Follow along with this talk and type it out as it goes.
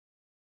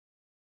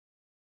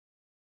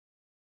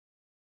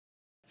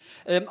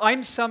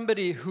I'm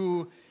somebody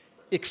who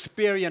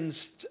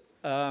experienced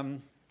a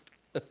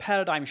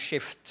paradigm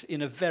shift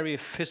in a very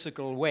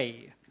physical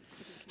way.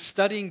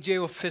 Studying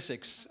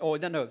geophysics, or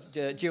no,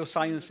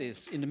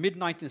 geosciences in the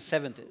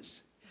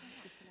mid-1970s,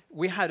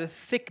 we had a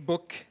thick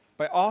book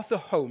by Arthur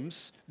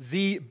Holmes,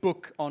 the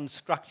book on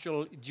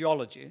structural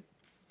geology.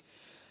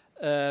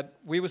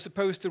 We were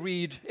supposed to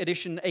read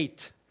edition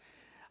 8.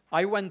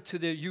 I went to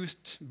the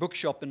used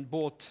bookshop and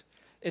bought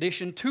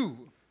edition 2,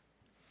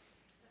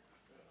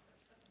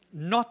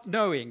 not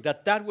knowing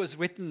that that was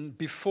written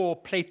before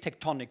plate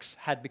tectonics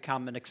had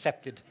become an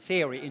accepted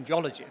theory in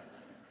geology.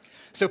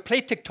 So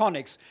plate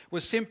tectonics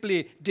was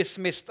simply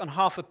dismissed on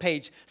half a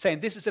page,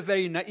 saying this is a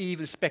very naive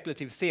and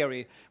speculative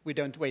theory, we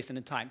don't waste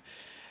any time.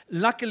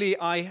 Luckily,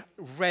 I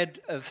read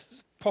a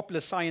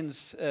popular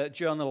science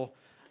journal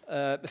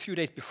a few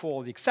days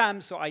before the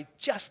exam, so I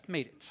just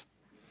made it.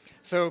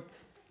 So,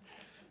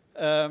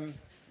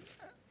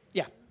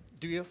 yeah,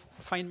 do you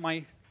find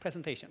my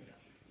presentation?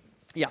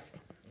 Yeah.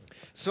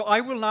 So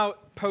I will now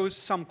pose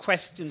some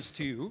questions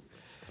to you.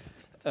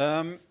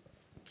 And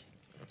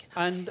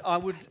I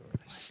would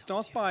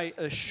start by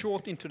a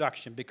short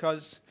introduction,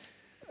 because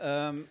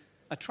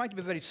I try to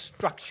be very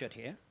structured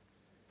here.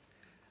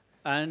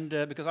 And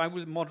because I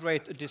will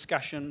moderate a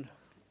discussion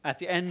at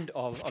the end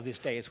of this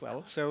day as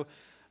well. So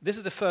this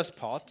is the first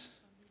part.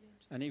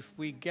 And if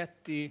we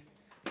get the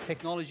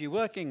technology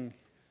working.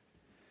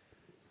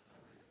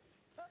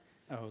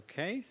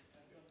 Okay.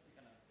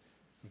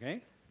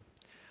 Okay.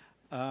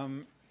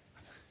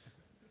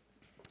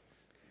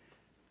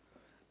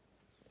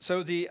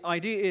 So the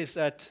idea is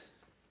that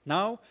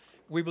now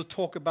we will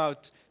talk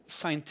about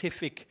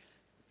the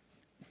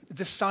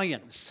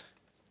science,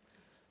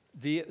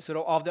 the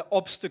sort of the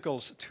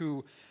obstacles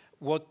to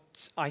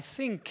what I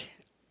think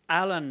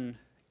Alan,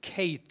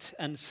 Kate,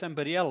 and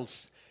somebody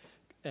else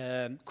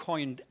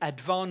coined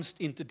advanced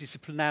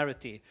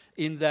interdisciplinarity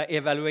in the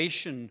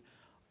evaluation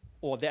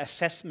or the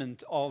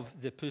assessment of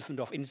the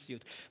Pufendorf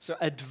Institute. So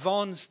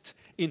advanced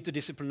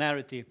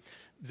interdisciplinarity,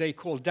 they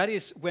call that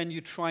is when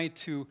you try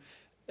to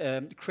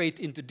create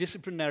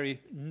interdisciplinary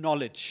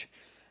knowledge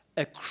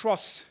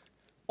across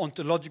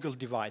ontological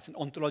divides and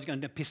ontological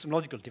and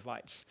epistemological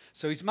divides.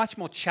 So it's much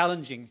more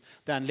challenging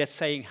than, let's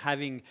say,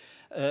 having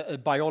a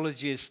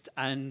biologist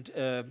and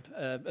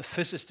a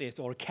physicist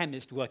or a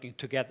chemist working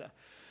together.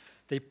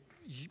 They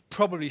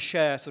probably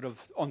share sort of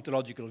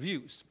ontological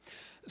views.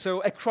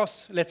 So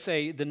across, let's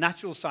say, the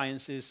natural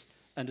sciences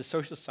and the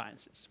social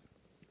sciences.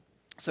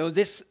 So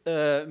this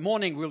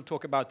morning we'll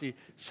talk about the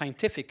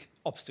scientific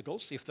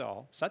obstacles, if there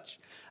are such,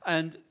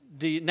 and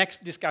the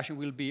next discussion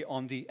will be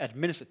on the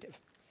administrative.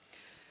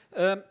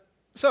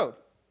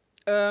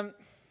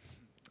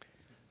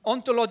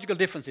 Ontological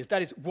differences,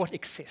 that is what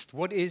exists.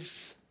 What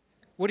is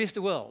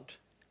the world?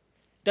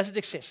 Does it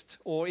exist,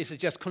 or is it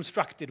just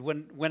constructed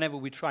whenever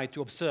we try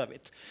to observe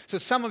it? So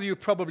some of you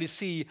probably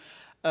see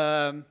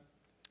a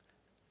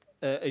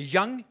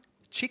young,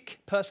 chic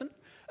person,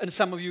 and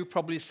some of you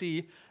probably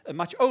see a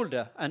much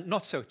older and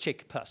not so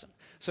chic person.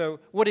 So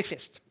what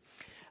exists?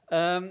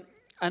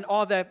 And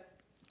are there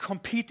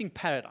competing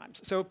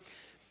paradigms? So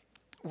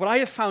what I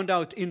have found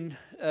out in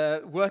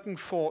working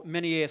for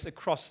many years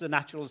across the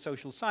natural and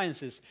social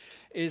sciences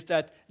is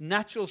that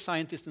natural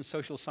scientists and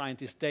social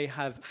scientists, they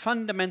have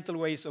fundamental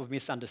ways of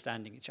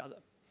misunderstanding each other.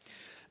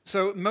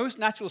 So most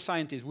natural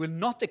scientists will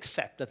not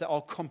accept that there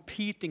are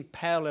competing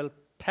parallel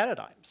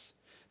paradigms.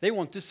 They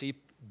want to see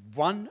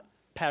one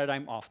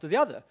paradigm after the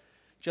other,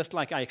 just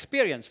like I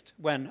experienced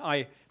when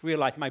I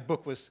realized my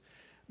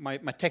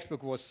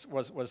textbook was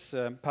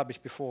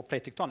published before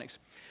plate tectonics.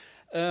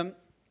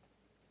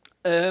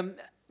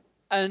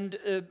 And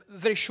a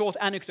very short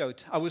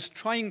anecdote. I was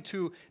trying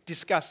to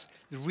discuss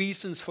the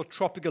reasons for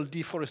tropical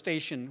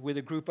deforestation with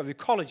a group of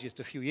ecologists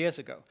a few years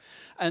ago.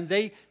 And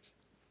they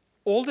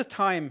all the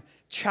time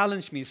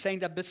challenged me, saying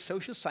that, but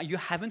social science, you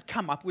haven't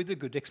come up with a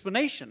good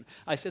explanation.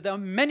 I said, there are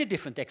many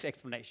different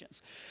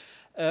explanations.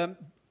 And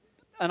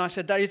I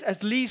said, there is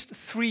at least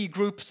 3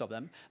 groups of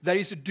them. There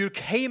is a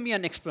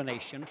Durkheimian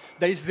explanation,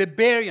 there is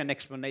Weberian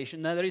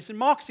explanation, and there is a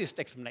Marxist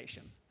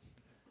explanation.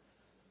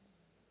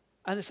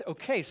 And they said,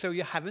 okay, so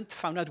you haven't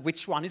found out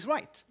which one is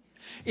right.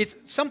 It's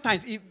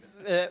sometimes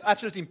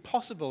absolutely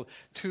impossible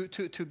to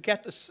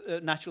get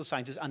natural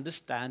scientists to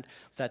understand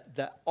that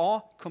there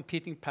are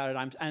competing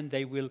paradigms, and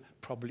they will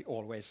probably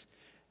always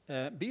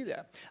be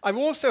there. I've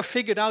also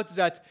figured out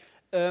that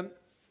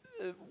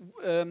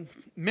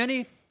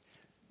many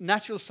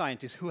natural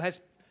scientists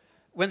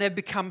when they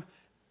become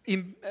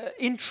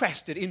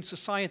interested in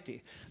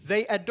society,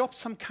 they adopt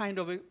some kind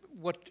of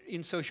what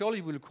in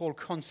sociology we'll call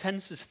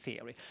consensus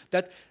theory,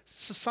 that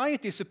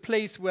society is a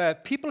place where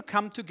people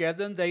come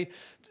together and they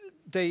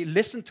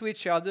listen to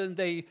each other and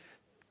they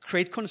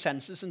create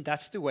consensus, and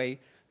that's the way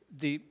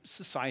the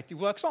society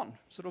works on,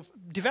 sort of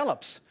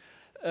develops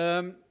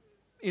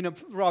in a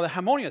rather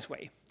harmonious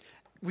way.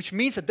 Which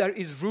means that there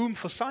is room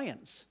for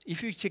science.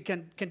 If you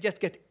can just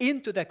get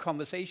into that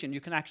conversation,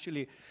 you can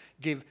actually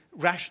give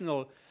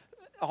rational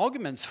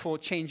arguments for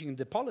changing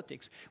the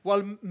politics.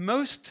 While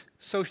most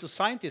social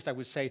scientists, I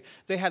would say,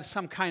 they have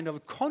some kind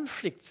of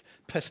conflict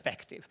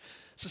perspective.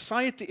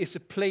 Society is a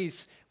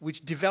place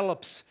which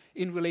develops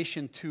in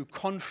relation to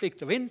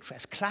conflict of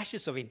interest,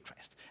 clashes of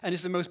interest, and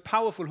is the most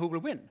powerful who will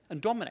win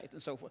and dominate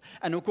and so forth.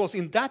 And of course,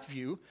 in that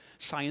view,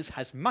 science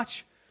has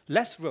much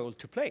less role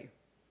to play.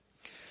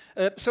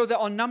 So there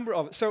are a number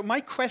of... So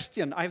my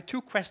question, I have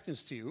two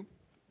questions to you.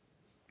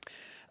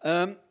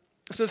 So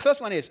the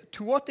first one is,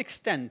 to what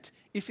extent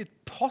is it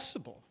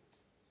possible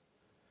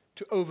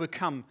to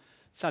overcome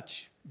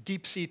such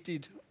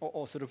deep-seated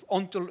or sort of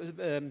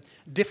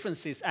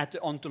differences at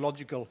the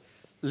ontological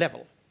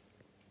level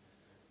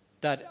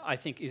that I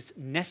think is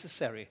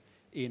necessary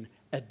in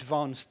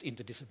advanced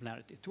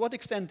interdisciplinarity? To what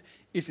extent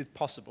is it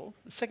possible?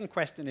 The second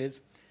question is,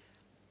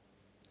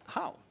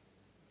 how?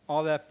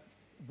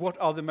 What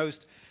are the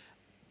most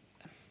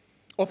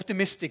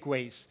optimistic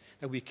ways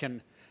that we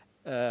can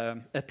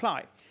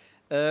apply?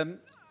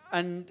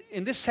 And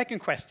in this second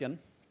question,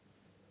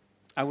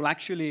 I will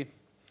actually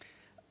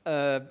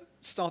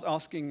start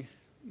asking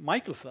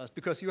Michael first,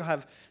 because you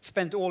have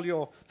spent all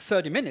your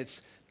 30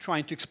 minutes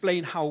trying to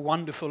explain how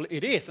wonderful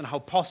it is and how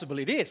possible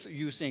it is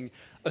using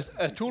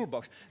a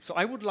toolbox. So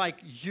I would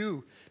like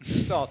you to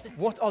start.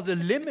 What are the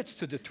limits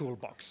to the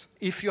toolbox?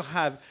 If you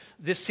have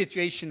this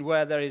situation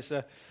where there is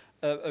a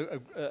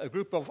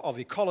group of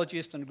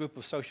ecologists and a group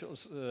of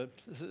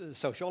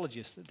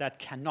sociologists that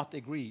cannot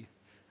agree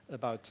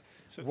about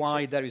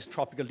why there is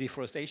tropical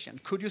deforestation.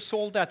 Could you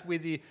solve that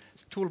with the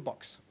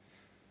toolbox?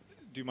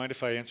 Do you mind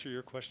if I answer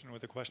your question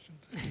with a question?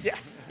 Yeah.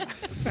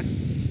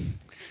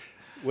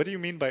 What do you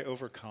mean by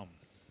overcome?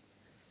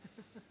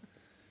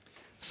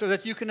 So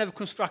that you can have a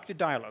constructive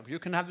dialogue. You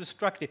can have a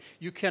structure.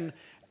 You can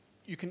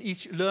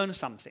each learn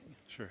something.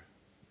 Sure.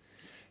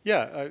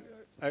 Yeah,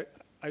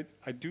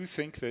 I do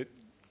think that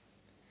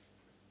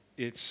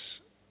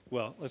it's,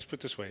 well, let's put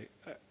it this way,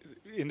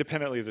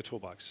 independently of the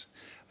toolbox.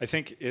 I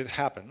think it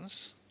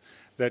happens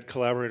that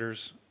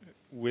collaborators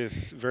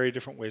with very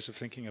different ways of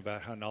thinking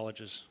about how knowledge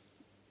is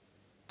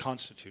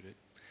constituted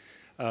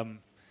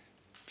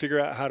figure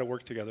out how to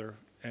work together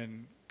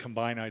and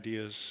combine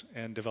ideas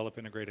and develop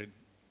integrated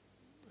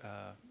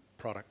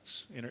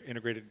products,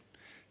 integrated,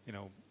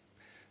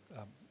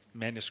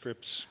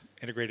 manuscripts,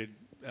 integrated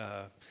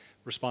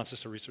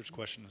responses to research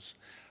questions,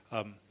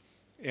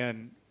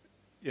 and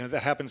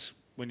that happens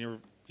when you're,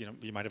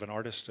 you might have an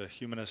artist, a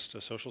humanist,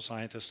 a social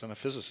scientist, and a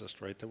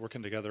physicist, right? That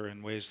working together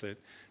in ways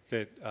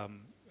that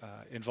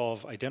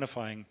involve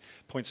identifying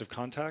points of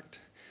contact.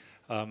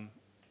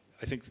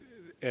 I think,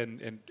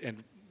 and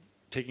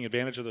taking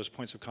advantage of those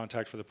points of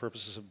contact for the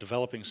purposes of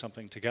developing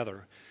something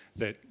together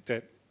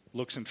that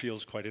looks and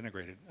feels quite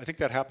integrated. I think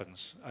that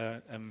happens.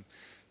 I'm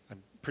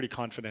pretty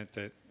confident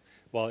that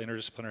while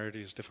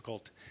interdisciplinarity is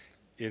difficult,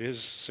 it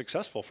is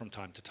successful from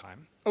time to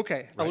time. Okay,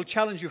 right. I will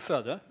challenge you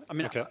further. I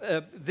mean,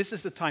 this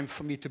is the time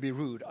for me to be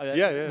rude.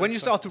 When you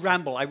start to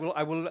ramble, I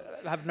will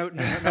have no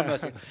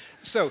mercy.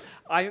 So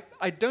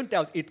I don't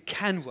doubt it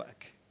can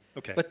work.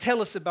 Okay. But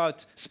tell us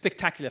about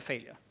spectacular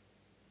failure.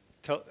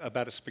 Tell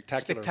about a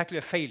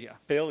spectacular failure.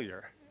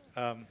 Failure.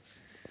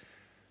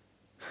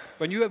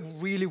 When you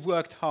have really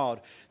worked hard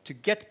to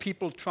get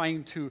people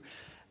trying to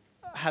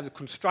have a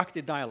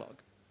constructive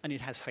dialogue, and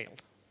it has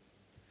failed.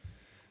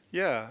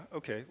 Yeah,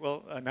 okay.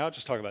 Well, now I'll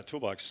just talk about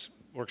toolbox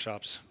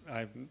workshops.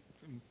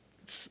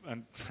 It's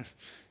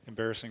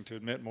embarrassing to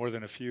admit more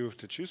than a few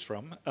to choose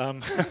from.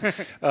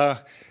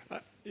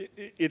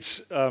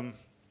 It's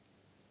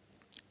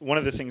one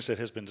of the things that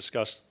has been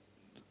discussed,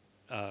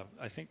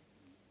 I think,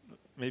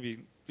 maybe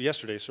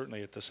yesterday,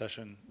 certainly at the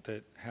session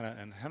that Hannah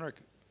and Henrik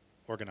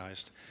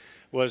organized,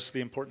 was the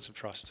importance of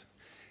trust.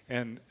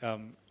 And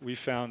we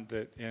found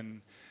that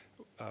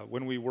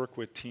when we work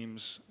with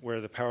teams where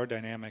the power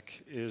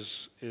dynamic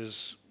is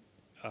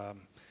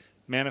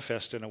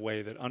manifest in a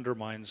way that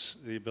undermines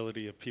the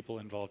ability of people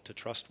involved to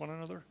trust one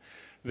another,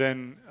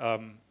 then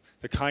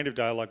the kind of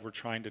dialogue we're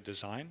trying to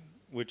design,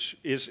 which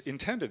is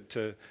intended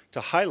to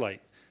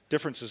highlight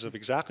differences of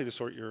exactly the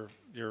sort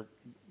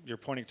you're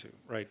pointing to,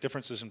 right?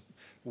 Differences in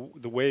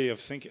the way of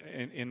thinking,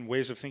 in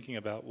ways of thinking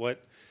about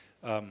what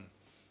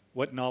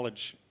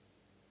knowledge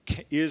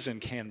is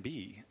and can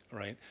be,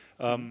 right?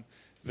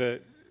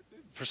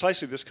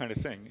 Precisely this kind of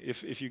thing.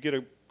 If you get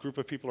a group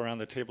of people around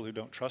the table who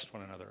don't trust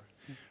one another,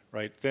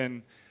 right,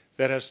 then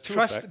that has two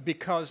effects. Trust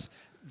because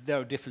there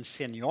are different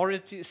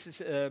seniorities,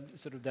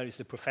 sort of there is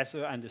the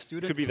professor and the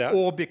student, could be that.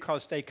 Or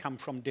because they come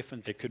from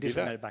different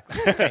disciplinary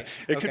backgrounds. Okay.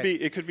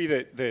 It could be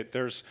that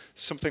there's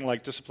something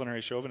like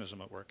disciplinary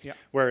chauvinism at work,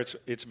 where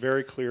it's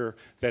very clear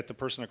that the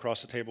person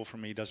across the table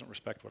from me doesn't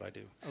respect what I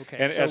do. Okay.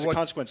 And so as a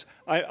consequence,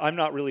 I'm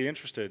not really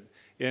interested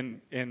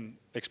in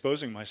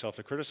exposing myself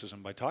to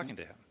criticism by talking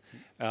to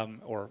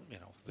him, or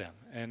them.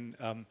 And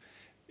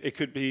it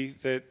could be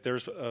that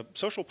there's a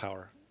social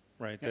power.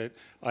 Right, that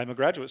I'm a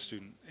graduate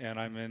student and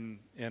I'm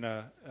in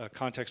a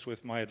context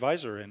with my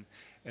advisor,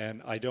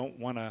 and I don't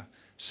want to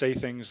say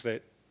things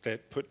that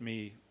put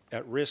me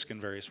at risk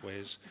in various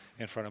ways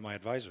in front of my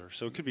advisor.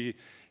 So it could be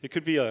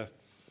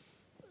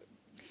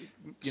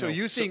So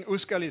using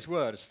Uskali's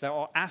words, there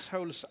are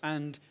assholes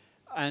and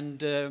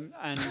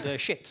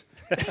shit.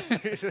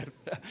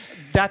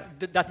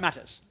 that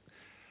matters.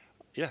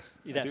 Yeah,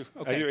 It I does. do.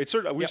 Okay. I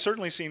do. We've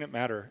certainly seen it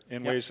matter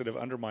in ways that have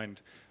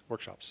undermined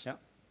workshops. Yeah.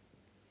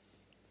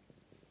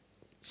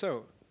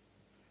 So,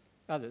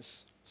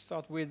 others,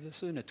 start with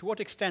Sune. To what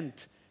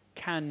extent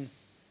can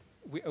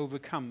we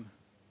overcome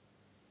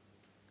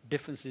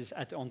differences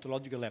at the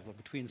ontological level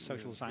between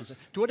social sciences?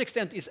 To what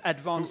extent is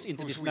advanced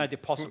interdisciplinarity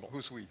possible?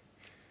 Who's we?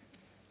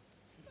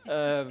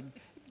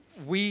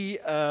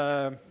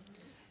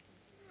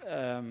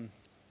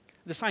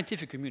 The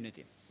scientific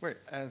community. Well,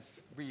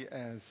 as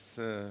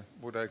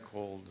what I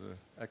call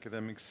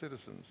academic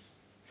citizens,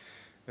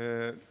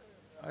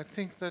 I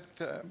think that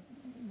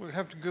we'll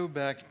have to go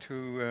back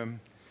to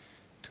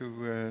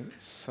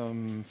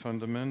some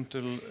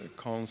fundamental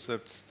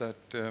concepts that.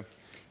 The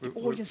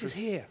audience is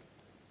here.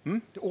 Hmm?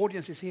 The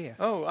audience is here.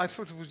 Oh, I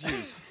thought it was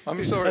you.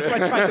 I'm sorry. That's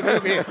why I'm trying to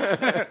move here.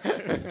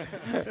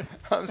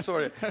 I'm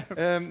sorry.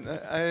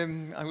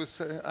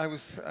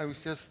 I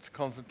was just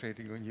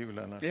concentrating on you,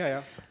 Lennart.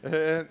 Yeah.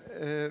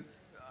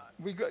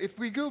 If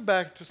we go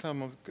back to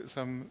some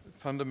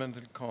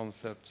fundamental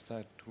concepts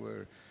that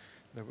were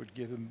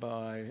given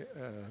by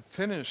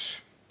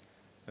Finnish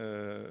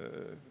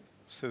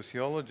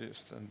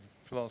sociologist and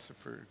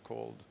philosopher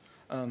called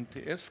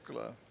Antti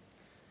Eskola,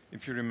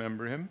 if you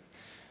remember him.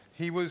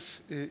 He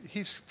was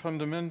his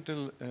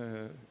fundamental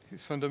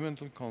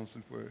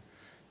concept were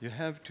you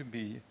have to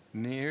be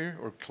near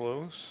or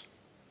close,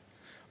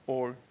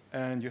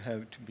 and you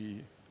have to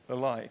be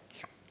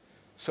alike.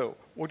 So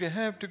what you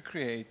have to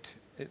create,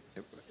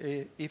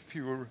 if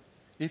you're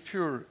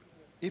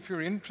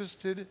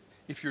interested,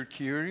 if you're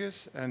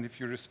curious, and if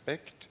you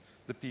respect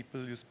the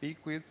people you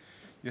speak with,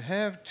 you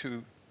have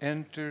to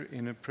enter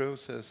in a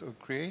process of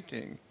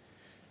creating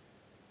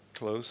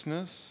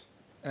closeness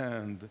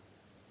and,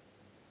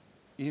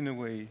 in a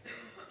way,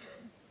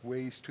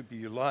 ways to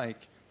be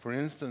alike. For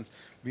instance,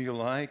 be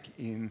alike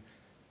in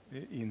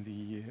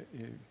the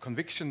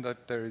conviction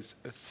that there is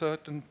a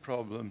certain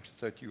problems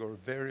that you are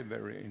very,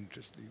 very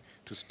interested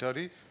to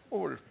study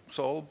or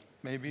solve,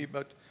 maybe,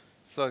 but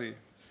study.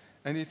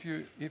 And if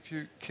you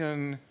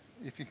can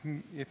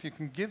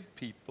give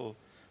people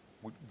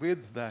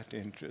with that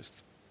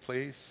interest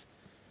place,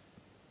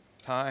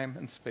 time,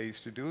 and space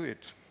to do it,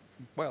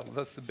 well,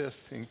 that's the best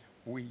thing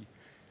we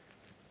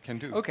can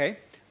do. Okay.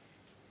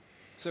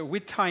 So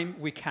with time,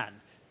 we can.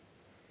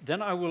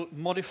 Then I will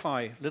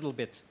modify a little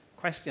bit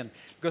question,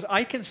 because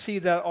I can see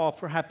there are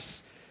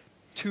perhaps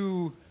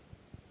two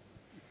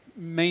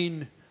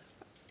main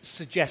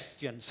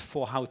suggestions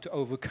for how to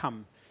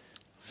overcome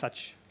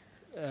such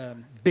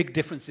big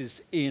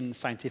differences in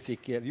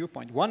scientific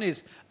viewpoint. One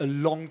is a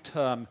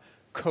long-term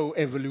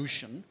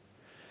co-evolution,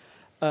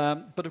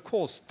 but of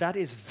course that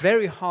is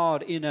very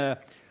hard in a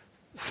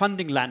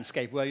funding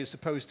landscape where you're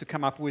supposed to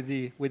come up with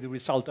the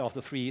result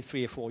after three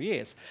or 4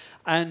 years,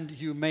 and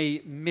you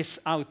may miss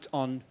out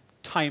on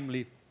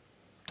timely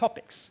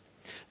topics.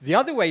 The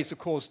other way is, of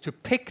course, to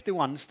pick the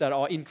ones that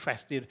are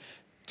interested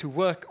to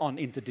work on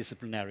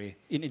interdisciplinary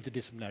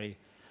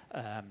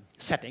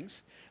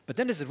settings. But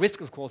then there's a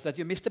risk, of course, that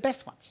you miss the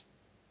best ones.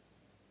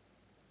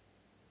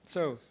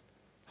 So,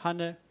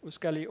 Hanne,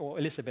 Uskali, or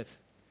Elizabeth,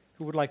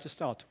 who would like to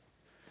start?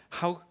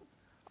 How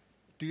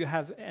do you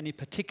have any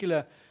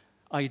particular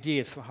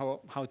ideas for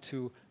how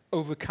to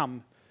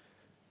overcome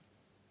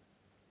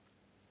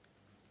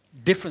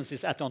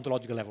differences at the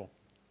ontological level?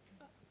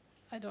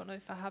 I don't know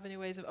if I have any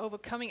ways of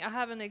overcoming. I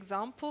have an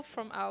example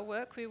from our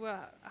work. We were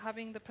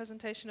having the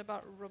presentation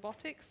about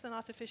robotics and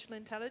artificial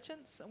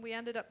intelligence, and we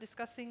ended up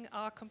discussing,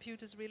 are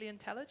computers really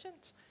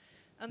intelligent?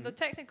 And the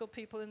technical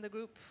people in the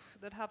group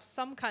that have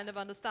some kind of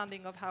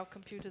understanding of how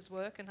computers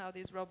work and how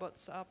these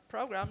robots are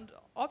programmed,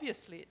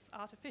 obviously it's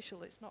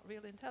artificial, it's not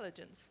real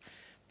intelligence.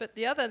 But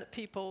the other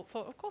people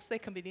thought, of course they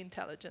can be the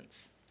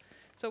intelligence.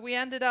 So we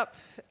ended up,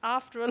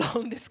 after a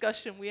long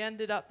discussion, we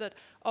ended up that,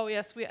 oh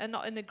yes, we are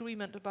not in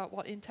agreement about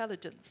what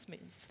intelligence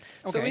means.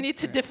 Okay. So we need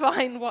to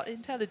define what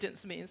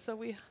intelligence means. So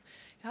we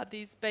had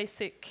these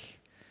basic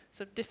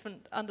sort of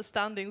different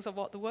understandings of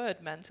what the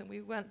word meant, and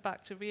we went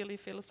back to really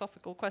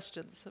philosophical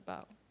questions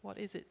about what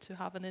is it to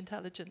have an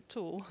intelligent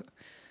tool.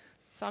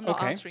 So I'm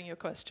not answering your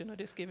question, I'm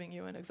just giving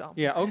you an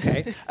example. Yeah,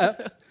 okay.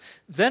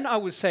 Then I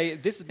would say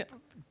this is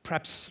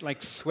perhaps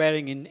like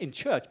swearing in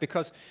church,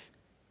 because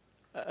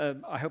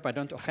I hope I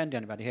don't offend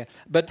anybody here,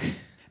 but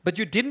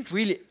you didn't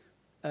really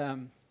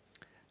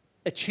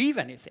achieve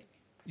anything.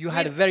 You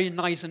had a very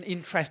nice and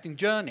interesting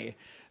journey,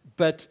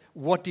 but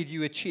what did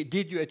you achieve?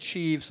 Did you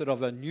achieve sort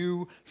of a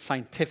new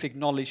scientific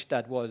knowledge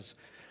that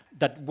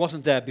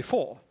wasn't there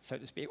before, so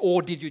to speak,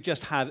 or did you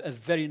just have a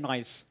very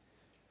nice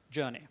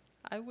journey?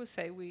 I would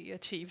say we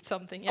achieved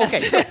something, yes.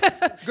 Okay,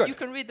 good. You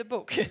can read the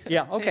book.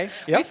 Yeah, okay.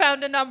 We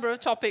found a number of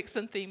topics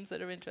and themes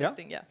that are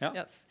interesting,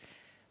 yes.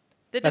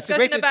 The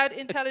discussion about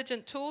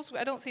intelligent tools,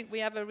 I don't think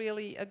we ever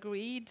really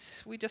agreed.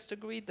 We just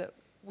agreed that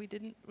we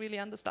didn't really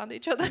understand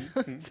each other.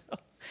 So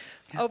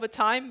over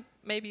time,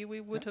 maybe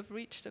we would have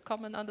reached a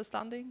common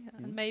understanding,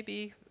 and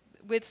maybe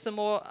with some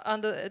more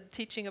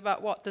teaching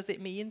about what does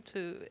it mean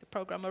to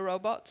program a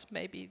robot,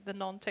 maybe the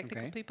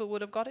non-technical people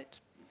would have got it,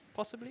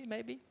 possibly,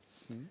 maybe.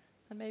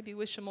 And maybe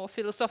with some more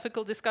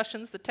philosophical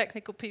discussions, the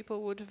technical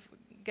people would have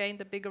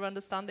gained a bigger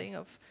understanding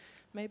of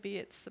maybe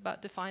it's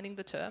about defining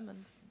the term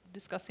and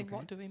discussing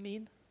what do we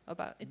mean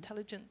about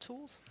intelligent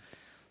tools.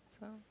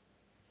 So.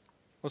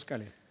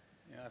 Oskar?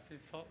 Yeah,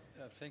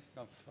 think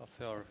of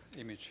your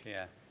image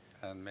here,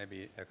 and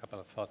maybe a couple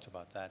of thoughts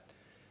about that.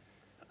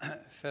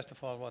 First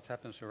of all, what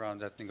happens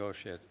around that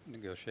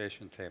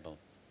negotiation table?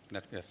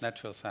 We have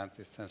natural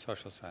scientists and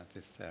social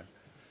scientists there.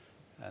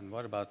 And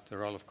what about the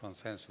role of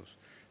consensus?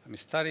 I mean,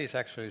 studies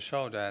actually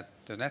show that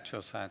the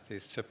natural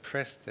scientists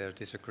suppress their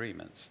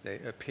disagreements. They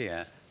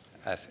appear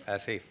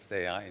as if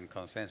they are in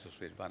consensus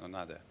with one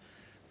another,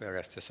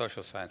 whereas the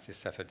social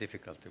scientists have a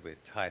difficulty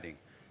with hiding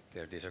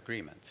their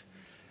disagreements.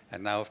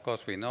 And now, of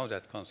course, we know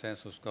that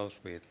consensus goes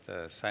with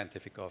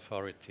scientific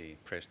authority,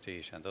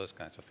 prestige, and those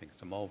kinds of things.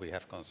 The more we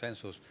have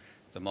consensus,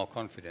 the more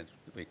confident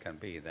we can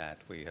be that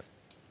we have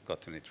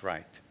gotten it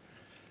right.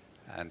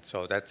 And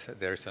so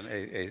there is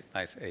a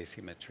nice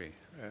asymmetry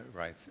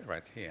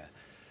right here.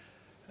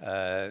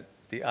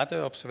 The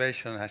other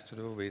observation has to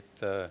do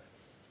with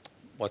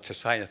what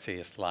society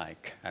is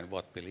like and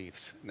what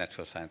beliefs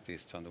natural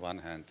scientists on the one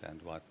hand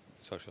and what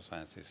social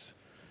scientists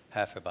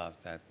have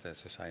about that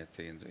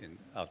society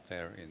out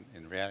there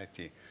in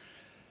reality.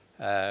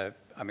 I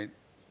mean,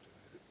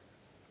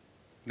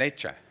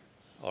 nature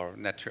or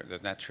the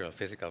natural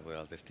physical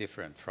world is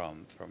different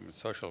from the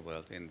social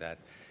world in that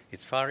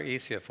it's far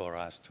easier for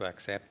us to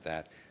accept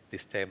that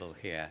this table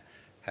here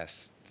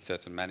has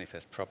certain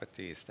manifest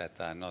properties that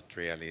are not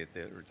really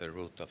the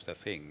root of the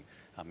thing.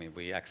 I mean,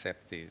 we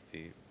accept the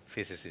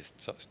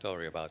physicist's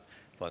story about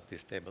what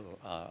these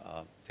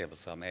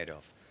tables are made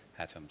of,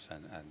 atoms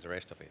and the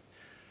rest of it.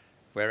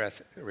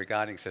 Whereas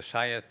regarding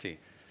society,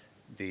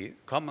 the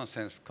common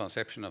sense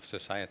conception of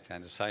society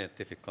and the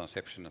scientific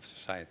conception of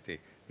society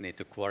need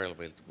to quarrel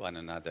with one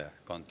another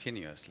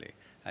continuously.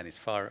 And it's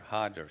far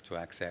harder to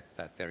accept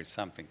that there is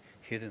something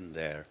hidden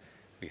there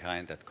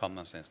behind that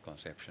common sense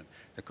conception.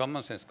 The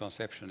common sense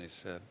conception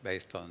is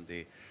based on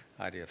the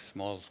idea of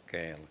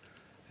small-scale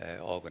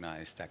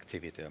organized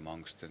activity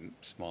amongst a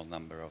small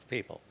number of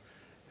people.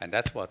 And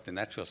that's what the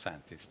natural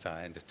scientists are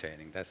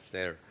entertaining. That's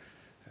their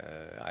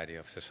idea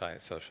of society,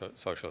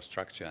 social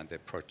structure, and they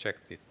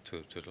project it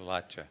to the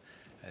larger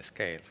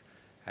scale.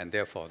 And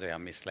therefore, they are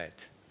misled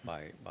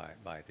by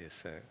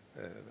this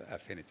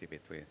affinity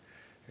between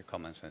the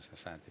common sense and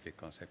scientific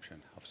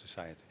conception of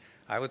society.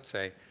 I would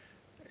say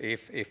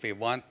if we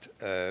want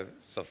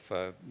sort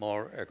of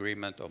more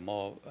agreement or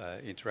more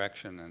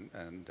interaction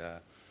and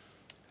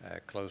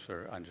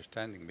closer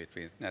understanding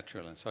between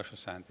natural and social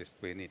scientists,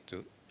 we need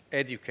to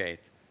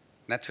educate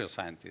natural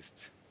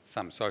scientists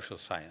some social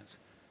science,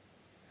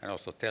 and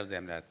also tell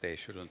them that they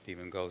shouldn't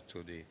even go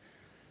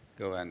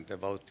and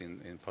vote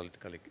in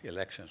political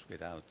elections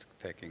without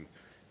taking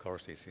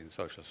courses in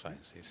social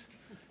sciences,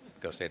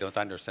 because they don't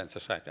understand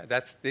society.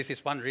 This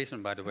is one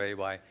reason, by the way,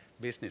 why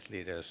business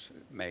leaders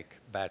make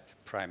bad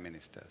prime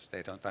ministers.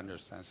 They don't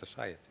understand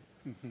society.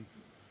 Mm-hmm.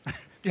 Do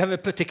you have a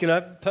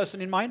particular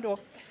person in mind, or?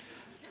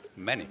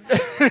 Many.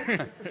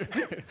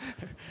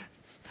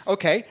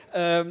 Okay,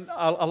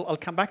 I'll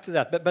come back to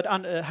that. But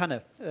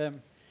Hanne.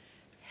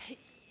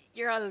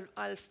 Yeah,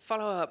 I'll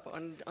follow up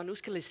on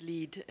Uskali's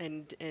lead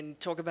and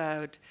talk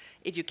about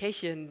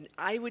education.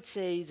 I would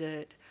say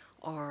that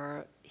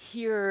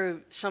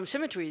here some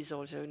symmetry is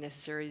also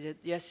necessary. That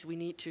yes, we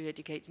need to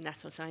educate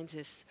natural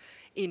scientists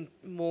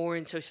more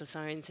in social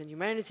science and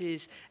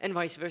humanities, and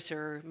vice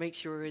versa. Make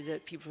sure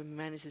that people from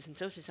humanities and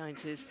social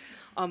sciences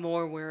are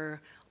more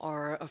aware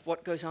of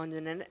what goes on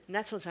in the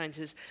natural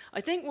sciences.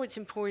 I think what's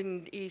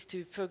important is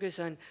to focus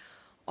on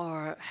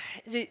how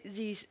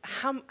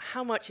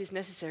much is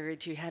necessary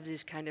to have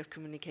this kind of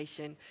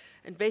communication.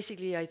 And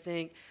basically, I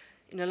think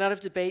in a lot of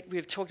debate,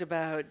 we've talked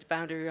about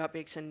boundary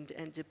objects and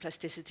the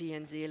plasticity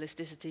and the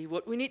elasticity.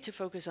 What we need to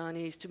focus on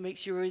is to make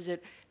sure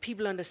that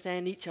people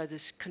understand each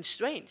other's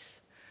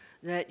constraints,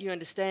 that you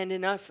understand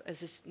enough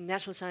as a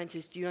natural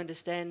scientist, you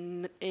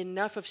understand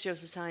enough of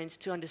social science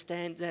to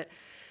understand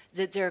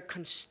that there are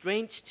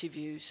constraints to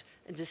views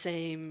and the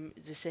same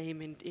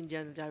in the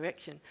other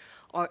direction.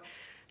 Or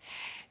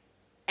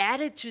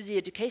added to the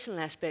educational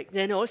aspect,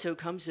 then also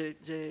comes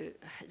the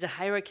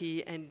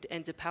hierarchy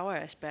and the power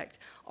aspect.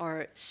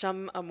 Or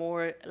some are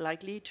more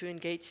likely to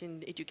engage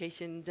in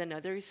education than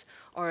others,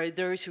 or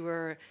those who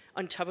are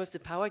on top of the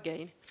power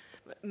game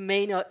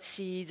may not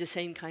see the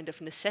same kind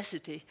of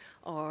necessity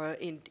or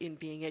in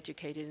being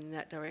educated in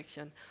that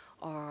direction.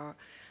 Or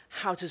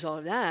how to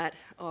solve that,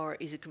 or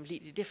is a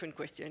completely different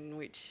question,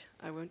 which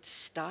I won't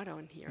start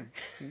on here.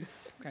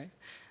 Okay.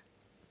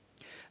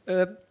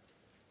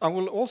 I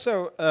will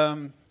also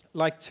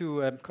like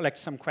to collect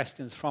some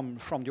questions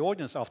from the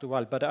audience after a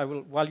while, but I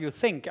will, while you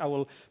think, I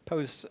will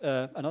pose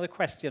another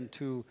question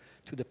to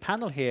the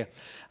panel here,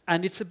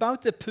 and it's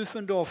about the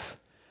Pufendorf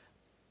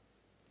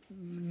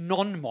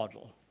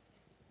non-model.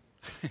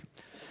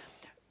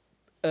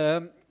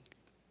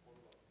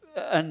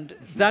 And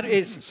that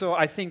is, so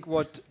I think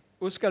what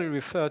Uskali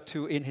referred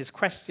to in his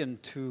question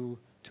to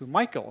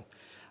Michael,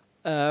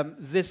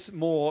 this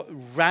more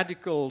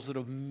radical sort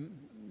of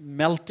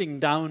melting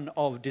down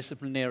of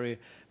disciplinary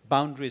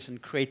boundaries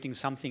and creating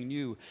something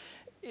new.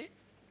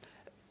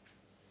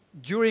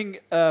 During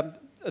a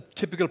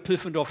typical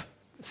Pufendorf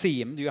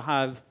theme, you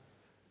have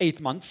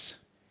 8 months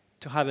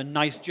to have a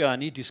nice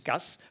journey,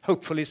 discuss.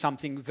 Hopefully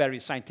something very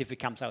scientific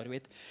comes out of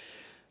it.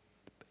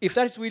 If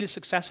that is really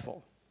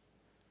successful,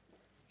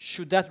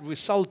 should that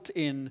result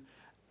in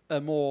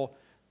a more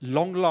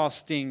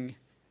long-lasting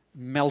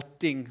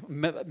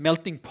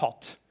melting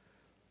pot?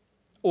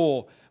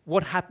 Or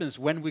what happens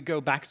when we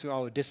go back to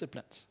our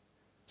disciplines?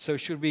 So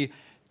should we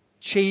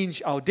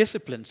change our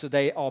disciplines so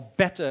they are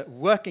better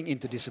working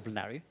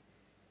interdisciplinary?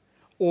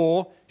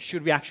 Or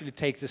should we actually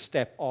take the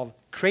step of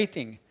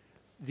creating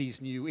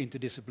these new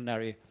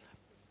interdisciplinary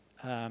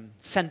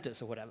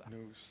centers or whatever?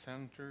 New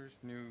centers,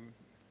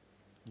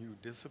 new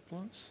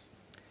disciplines?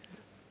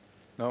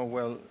 No,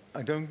 well,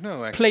 I don't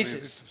know. Actually.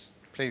 Places.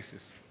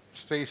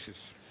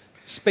 Spaces.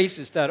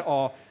 Spaces that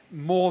are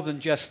more than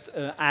just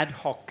ad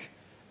hoc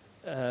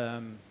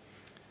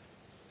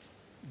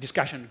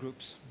discussion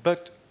groups.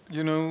 But,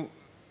 you know,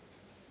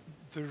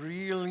 the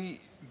really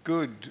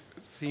good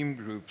theme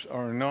groups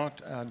are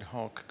not ad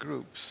hoc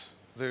groups.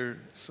 They're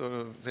sort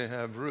of, they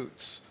have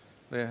roots.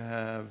 They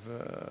have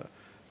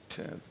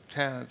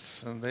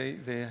tenets, and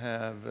they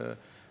have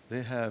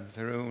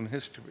their own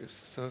histories.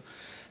 So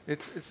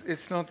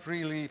it's not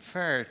really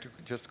fair to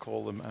just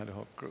call them ad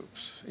hoc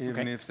groups,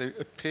 even if they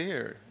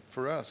appear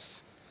for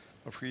us,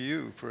 or for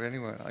you, for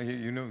anyone.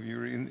 You know,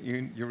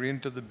 you're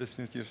into the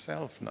business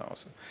yourself now.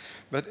 So.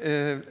 But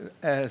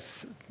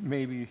as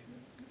maybe,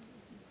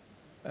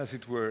 as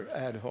it were,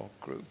 ad hoc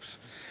groups.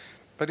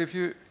 But if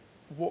you,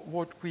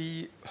 what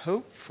we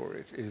hope for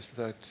it is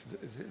that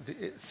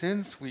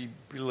since we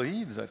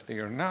believe that they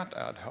are not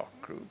ad hoc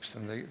groups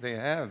and they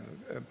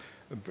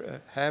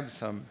have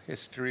some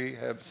history,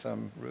 have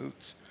some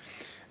roots,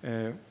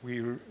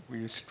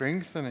 we're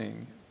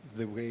strengthening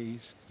the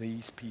ways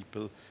these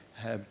people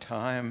have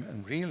time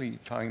and really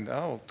find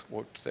out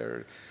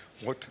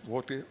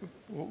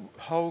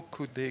how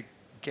could they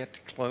get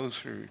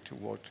closer to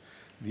what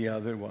the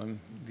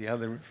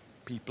other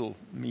people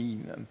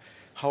mean, and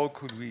how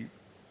could we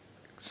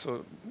sort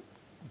of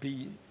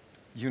be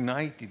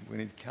united when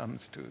it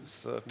comes to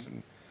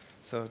certain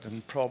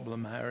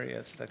problem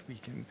areas that we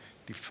can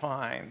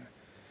define.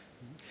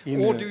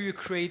 Or do you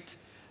create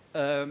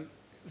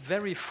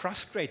very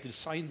frustrated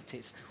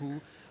scientists who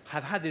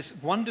have had this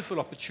wonderful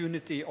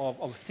opportunity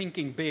of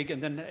thinking big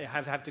and then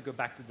have to go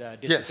back to their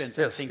disciplines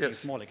and thinking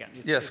small again?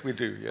 Yes, we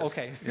do, yes.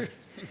 Okay. Yes.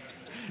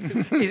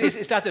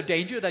 Is that a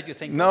danger that you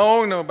think?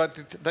 No, but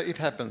it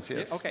happens,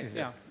 yes. Okay,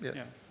 yeah. Yes.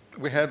 Yeah.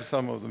 We have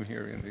some of them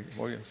here in the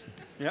audience.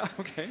 Yeah,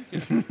 okay.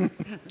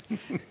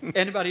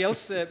 Anybody else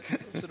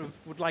sort of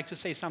would like to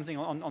say something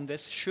on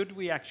this? Should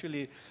we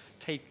actually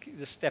take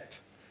the step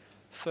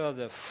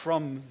further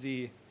from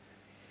the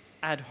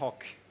ad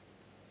hoc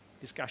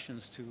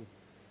discussions to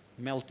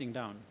melting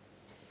down?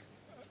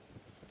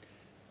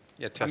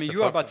 Yeah, I mean,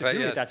 you are about to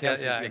do it.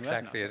 Yeah,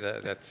 exactly.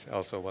 That's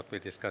also what we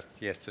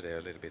discussed yesterday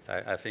a little bit.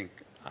 I think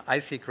I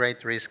see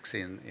great risks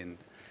in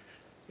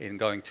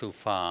going too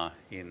far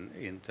in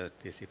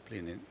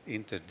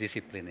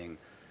interdisciplining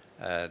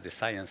the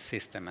science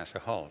system as a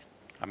whole.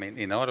 I mean,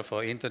 in order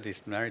for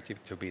interdisciplinarity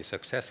to be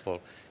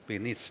successful, we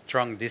need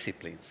strong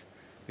disciplines.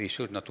 We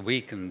should not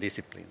weaken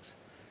disciplines.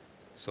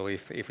 So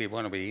if we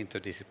want to be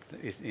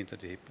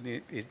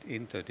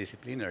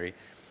interdisciplinary,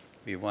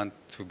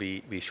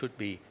 we should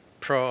be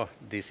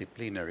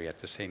pro-disciplinary at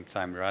the same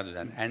time rather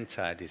than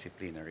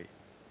anti-disciplinary.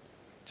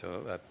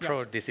 So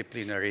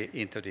pro-disciplinary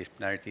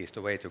interdisciplinarity is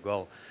the way to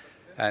go.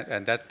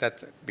 And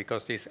that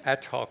because these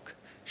ad hoc,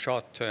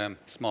 short-term,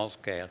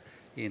 small-scale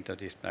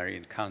interdisciplinary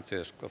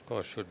encounters, of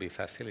course, should be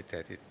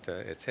facilitated,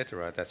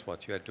 etc. That's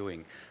what you are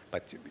doing.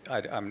 But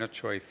I'm not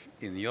sure if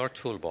in your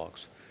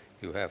toolbox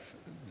you have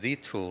the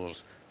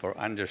tools for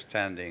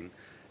understanding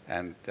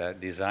and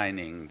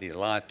designing the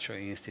larger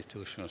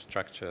institutional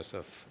structures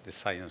of the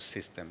science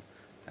system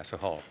as a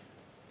whole.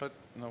 But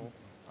no,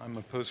 I'm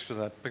opposed to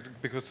that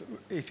because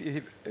if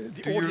the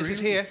audience is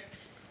here.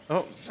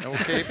 Oh,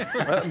 okay.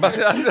 But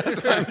I'm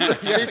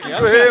speaking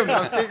to him.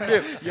 I'm speaking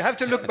to him. You have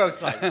to look both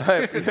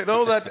sides. You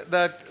know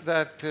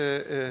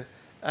that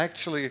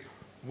actually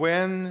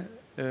when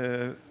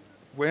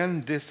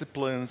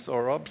disciplines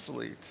are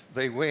obsolete,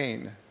 they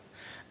wane,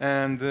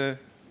 and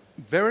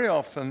very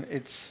often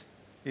it's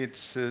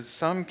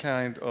some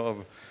kind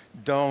of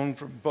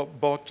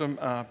bottom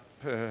up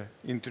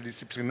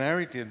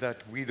interdisciplinarity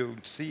that we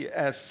don't see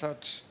as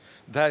such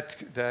that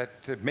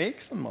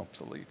makes them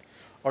obsolete.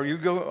 Do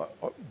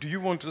you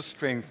want to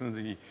strengthen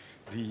the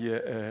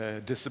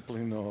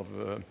discipline of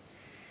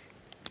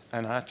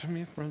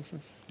anatomy, for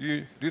instance?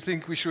 Do you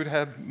think we should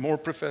have more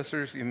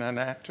professors in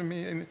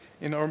anatomy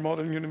in our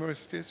modern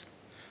universities?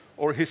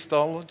 Or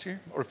histology,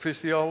 or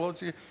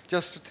physiology,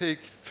 just to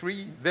take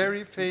three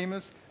very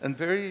famous and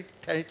very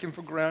taken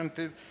for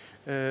granted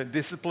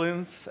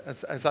disciplines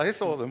as I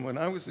saw them when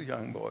I was a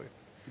young boy.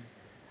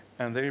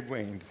 And they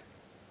waned.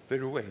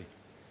 They're away.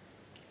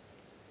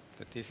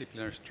 The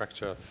disciplinary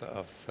structure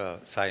of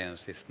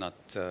science is not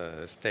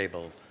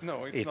stable,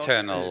 No, it's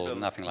eternal, not stable.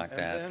 nothing like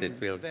that. Then, It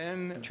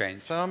will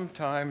change.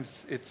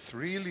 Sometimes it's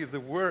really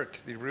the work,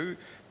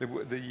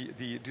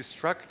 the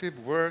destructive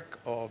work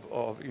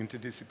of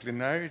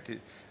interdisciplinarity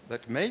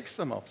that makes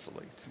them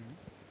obsolete.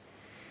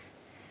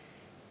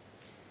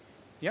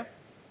 Yeah?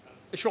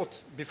 A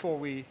short before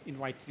we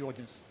invite the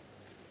audience.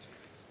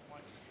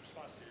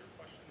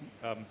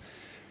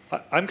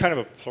 I'm kind of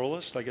a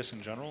pluralist, I guess,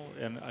 in general,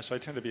 and so I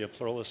tend to be a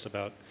pluralist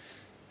about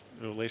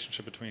the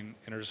relationship between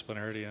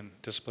interdisciplinarity and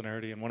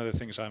disciplinarity. And one of the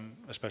things I'm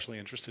especially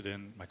interested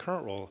in my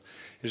current role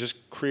is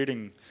just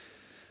creating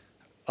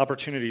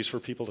opportunities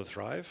for people to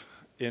thrive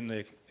in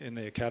the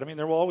academy. And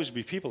there will always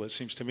be people, it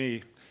seems to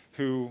me,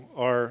 who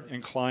are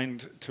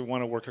inclined to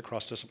want to work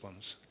across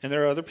disciplines. And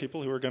there are other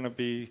people who are going to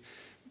be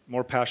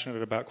more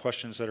passionate about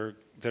questions that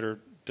are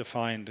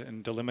defined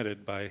and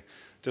delimited by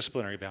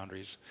disciplinary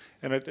boundaries.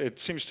 And it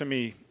seems to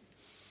me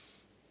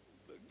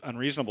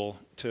unreasonable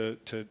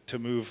to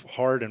move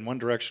hard in one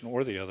direction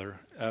or the other,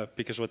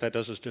 because what that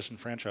does is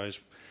disenfranchise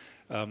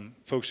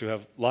folks who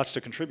have lots to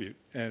contribute,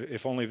 and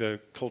if only the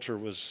culture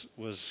was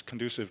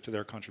conducive to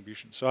their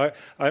contribution. So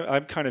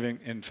I'm kind of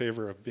in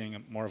favor of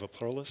being more of a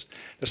pluralist.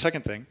 The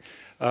second thing,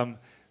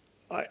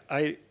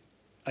 I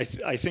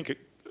think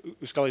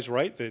Uskali's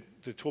right that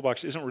the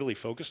toolbox isn't really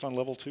focused on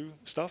level 2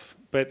 stuff,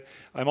 but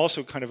I'm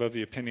also kind of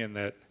the opinion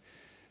that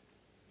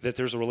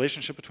there's a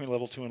relationship between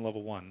level 2 and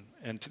level 1,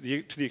 and to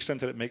the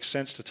extent that it makes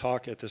sense to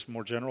talk in this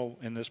more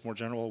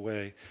general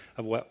way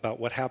about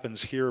what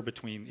happens here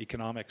between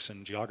economics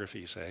and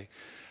geography, say,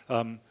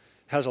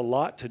 has a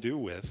lot to do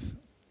with,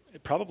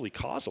 probably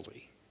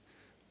causally,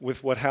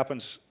 with what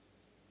happens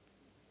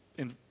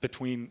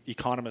between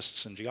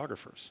economists and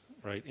geographers,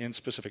 right, in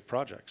specific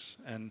projects.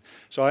 And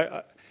so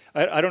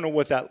I don't know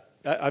what that.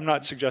 I'm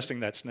not suggesting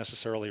that's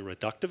necessarily a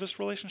reductivist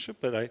relationship,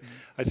 but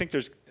I think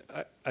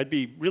I'd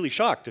be really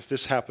shocked if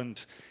this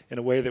happened in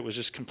a way that was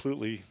just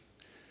completely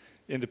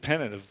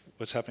independent of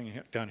what's happening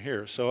down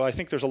here. So I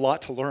think there's a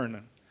lot to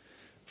learn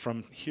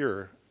from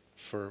here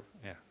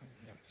yeah.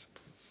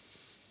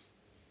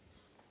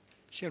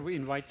 Shall we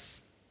invite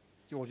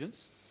the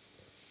audience?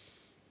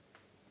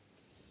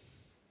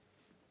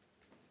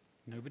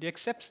 Nobody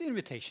accepts the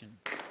invitation.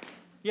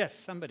 Yes,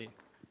 somebody.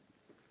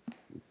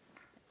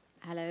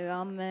 Hello,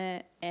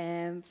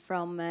 I'm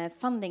from a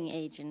funding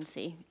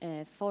agency,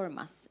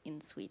 Formas in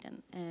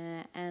Sweden,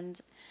 and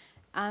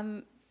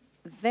I'm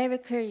very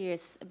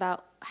curious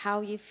about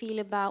how you feel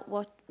about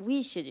what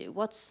we should do.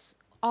 What's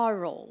our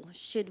role?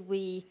 Should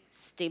we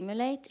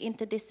stimulate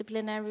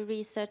interdisciplinary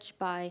research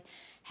by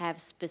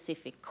have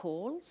specific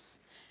calls,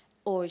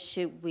 or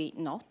should we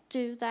not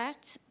do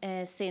that?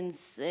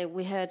 Since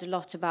we heard a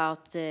lot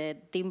about the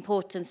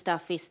important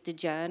stuff is the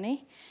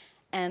journey.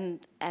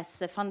 And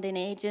as a funding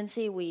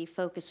agency, we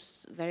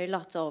focus very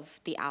lot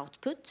of the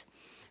output.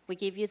 We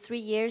give you 3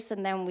 years,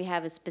 and then we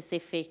have a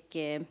specific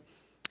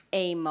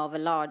aim of a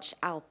large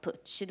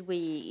output. Should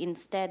we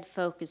instead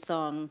focus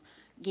on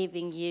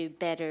giving you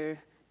better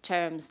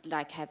terms,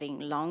 like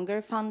having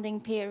longer funding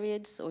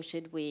periods, or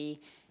should we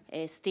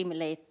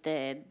stimulate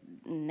the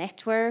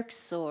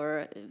networks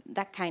or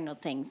that kind of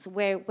things?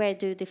 Where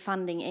do the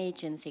funding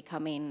agency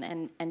come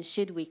in, and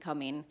should we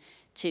come in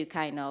to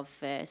kind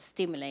of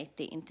stimulate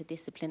the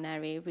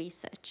interdisciplinary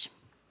research?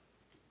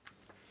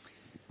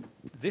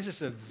 This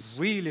is a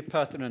really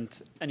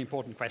pertinent and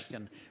important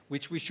question,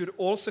 which we should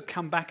also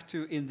come back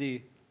to in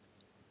the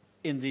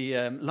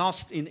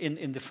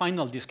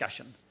final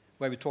discussion,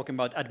 where we're talking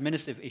about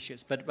administrative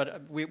issues. But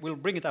we'll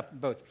bring it up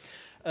both.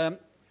 Of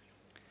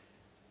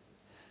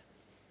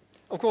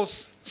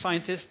course,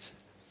 scientists.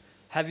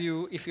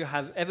 If you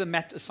have ever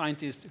met a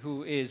scientist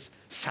who is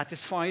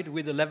satisfied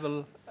with the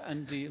level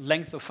and the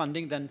length of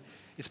funding, then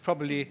it's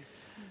probably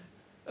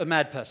a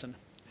mad person.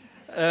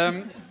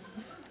 There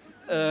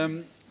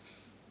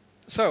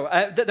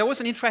was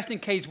an interesting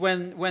case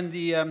when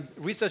the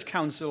Research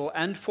Council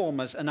and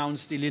Formas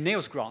announced the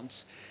Linnaeus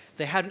grants.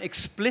 They had an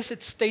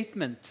explicit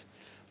statement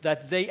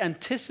that they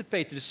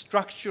anticipated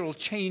structural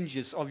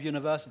changes of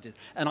universities.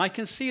 And I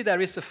can see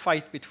there is a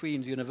fight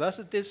between the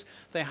universities.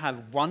 They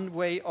have one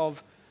way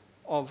of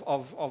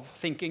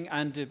thinking,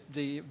 and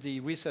the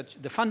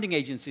funding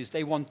agencies,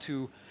 they want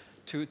to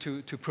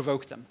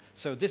provoke them.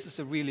 So this is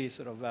a really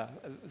sort of a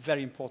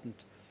very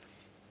important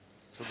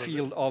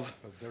field of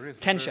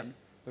tension.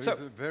 There is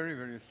a very,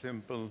 very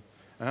simple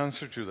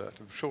answer to that,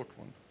 a short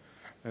one.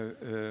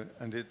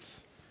 And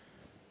it's,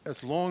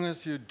 as long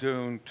as you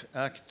don't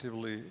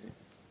actively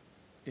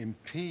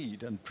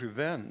impede and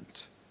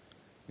prevent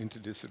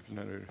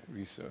interdisciplinary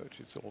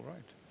research, it's all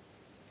right.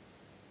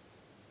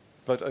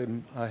 But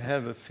I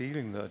have a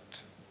feeling that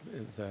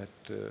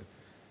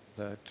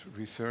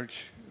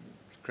research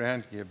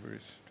grant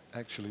givers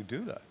actually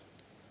do that.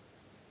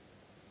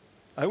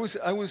 I was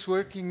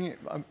working.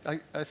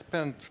 I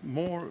spent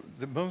the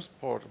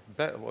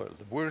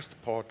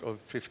worst part of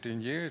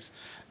 15 years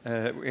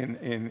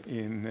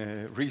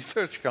in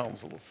research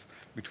councils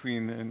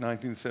between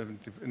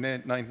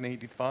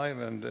 1985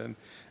 and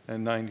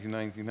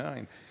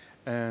 1999,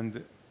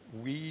 and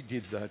we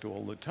did that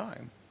all the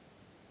time.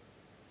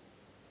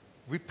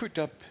 We put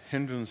up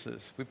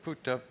hindrances, we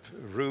put up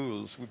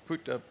rules, we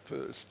put up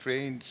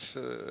strange.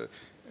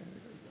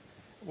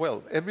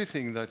 Well,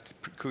 everything that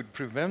could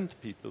prevent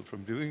people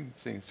from doing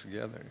things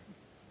together.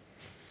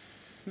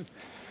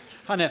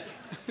 Hanne.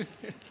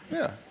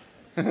 Yeah.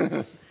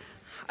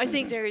 I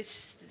think there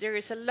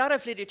is a lot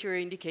of literature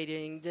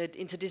indicating that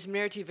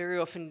interdisciplinarity very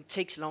often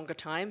takes longer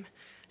time.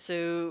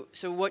 So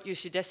what you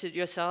suggested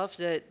yourself,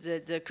 that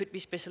there could be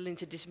special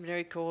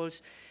interdisciplinary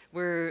calls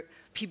where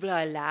people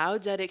are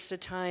allowed that extra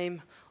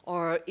time,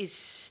 or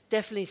is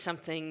definitely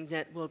something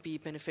that will be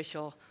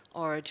beneficial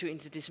or to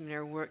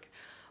interdisciplinary work.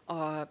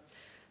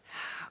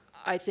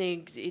 I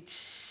think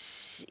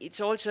it's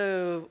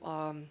also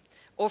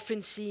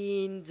often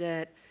seen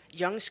that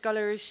young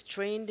scholars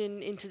trained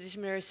in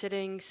interdisciplinary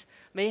settings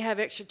may have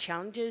extra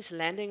challenges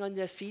landing on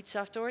their feet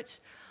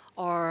afterwards,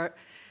 and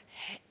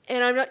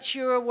I'm not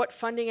sure what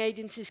funding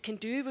agencies can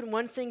do, but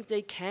one thing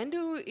they can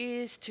do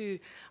is to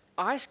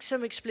ask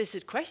some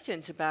explicit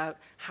questions about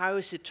how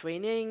is the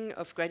training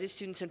of graduate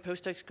students and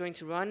postdocs going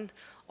to run,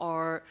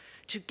 or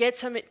to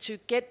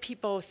get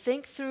people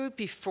think through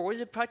before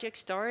the project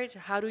starts.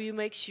 How do you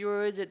make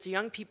sure that the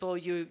young people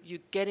you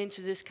get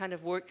into this kind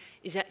of work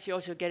is actually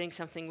also getting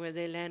something where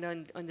they land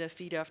on their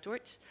feet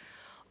afterwards?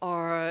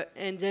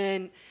 And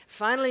then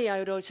finally, I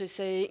would also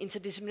say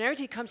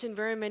interdisciplinarity comes in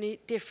very many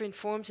different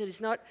forms. It is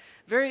not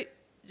very.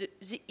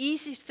 The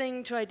easiest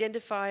thing to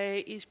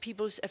identify is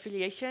people's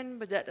affiliation,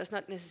 but that does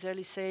not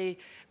necessarily say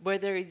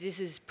whether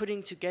this is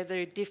putting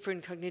together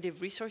different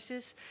cognitive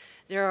resources.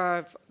 There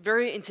are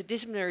very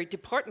interdisciplinary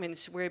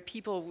departments where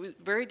people with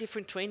very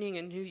different training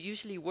and who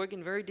usually work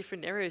in very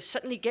different areas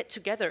suddenly get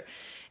together,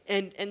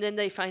 and then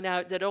they find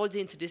out that all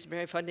the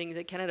interdisciplinary funding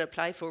they cannot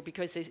apply for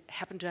because they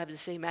happen to have the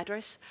same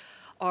address.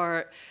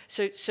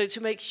 So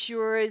to make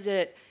sure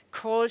that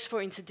calls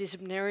for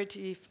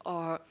interdisciplinarity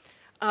are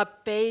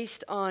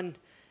based on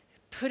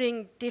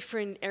putting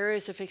different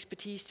areas of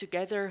expertise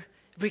together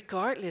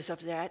regardless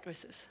of their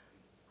addresses.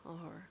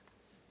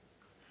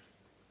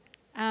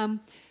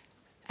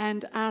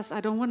 And as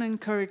I don't want to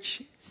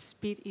encourage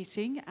speed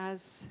eating,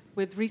 as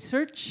with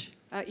research,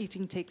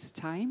 eating takes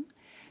time,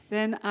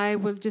 then I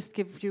will just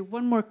give you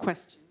one more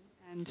question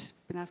and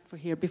been asked for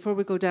here before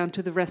we go down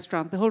to the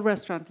restaurant. The whole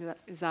restaurant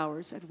is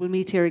ours, and we'll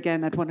meet here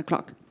again at 1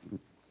 o'clock.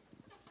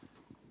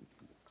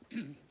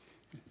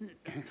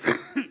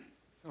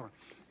 Sorry.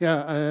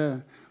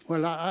 Yeah.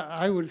 Well,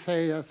 I would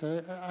say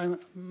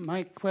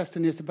my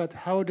question is about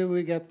how do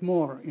we get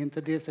more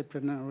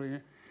interdisciplinary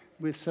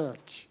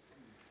research?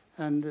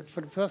 And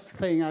for the first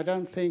thing, I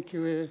don't think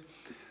the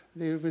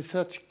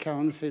research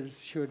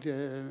councils should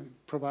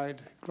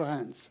provide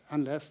grants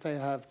unless they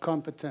have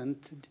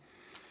competent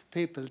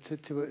people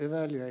to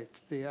evaluate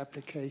the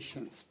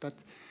applications. But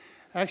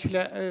actually,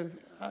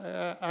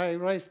 I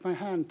raised my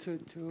hand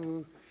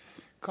to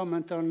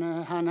comment on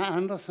Hannah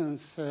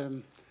Anderson's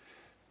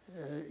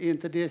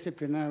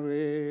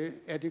interdisciplinary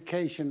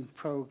education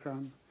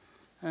program.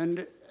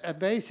 And a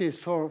basis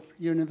for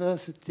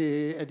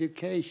university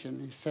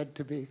education is said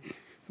to be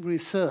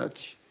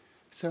research.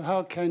 So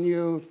how can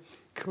you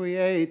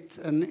create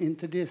an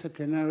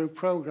interdisciplinary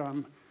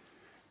program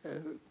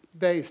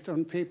based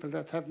on people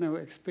that have no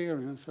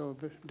experience of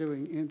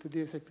doing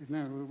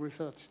interdisciplinary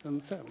research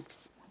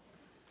themselves?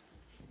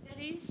 That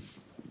is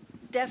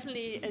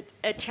definitely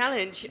a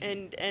challenge,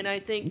 and I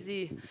think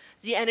the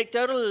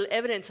anecdotal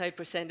evidence I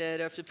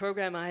presented of the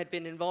program I had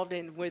been involved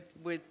in with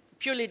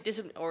purely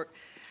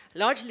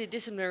largely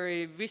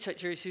disciplinary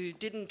researchers who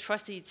didn't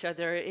trust each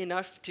other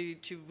enough to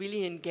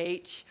really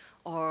engage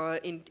or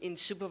in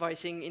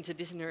supervising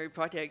interdisciplinary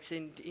projects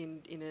in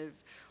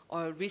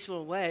a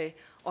reasonable way,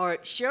 or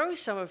shows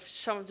some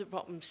of the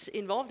problems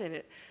involved in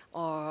it.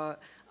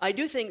 I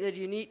do think that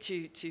you need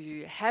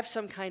to have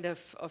some kind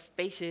of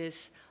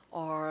basis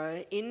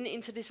or in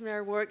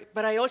interdisciplinary work,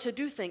 but I also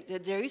do think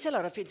that there is a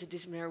lot of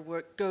interdisciplinary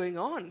work going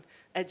on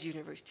at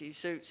universities.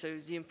 So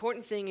the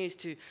important thing is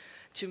to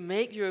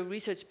make your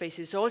research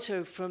basis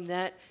also from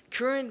that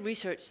current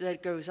research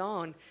that goes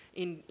on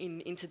in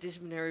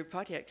interdisciplinary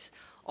projects.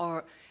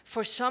 Or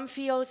for some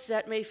fields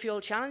that may feel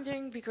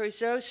challenging because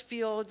those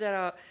fields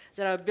that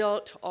are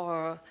built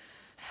are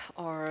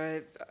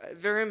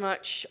very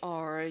much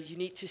you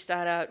need to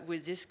start out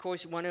with this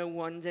course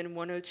 101, then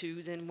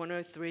 102, then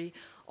 103,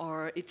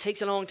 or it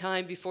takes a long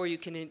time before you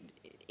can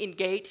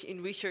engage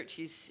in research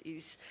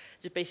is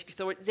the basic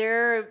thought.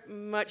 There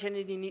much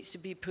energy needs to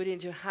be put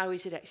into how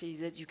is it actually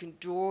that you can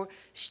draw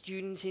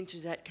students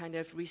into that kind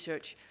of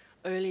research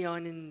early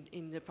on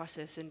in the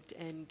process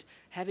and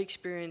have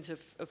experience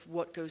of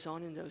what goes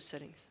on in those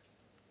settings.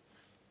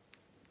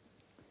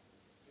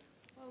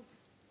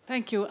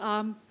 Thank you.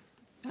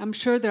 I'm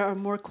sure there are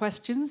more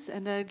questions,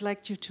 and I'd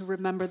like you to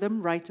remember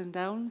them, write them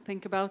down,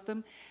 think about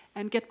them,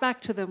 and get back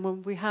to them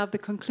when we have the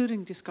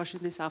concluding discussion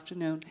this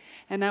afternoon.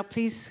 And now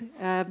please,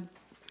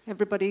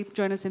 everybody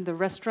join us in the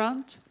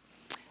restaurant.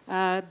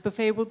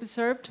 Buffet will be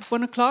served,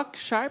 1 o'clock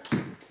sharp.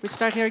 We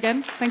start here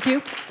again. Thank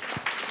you.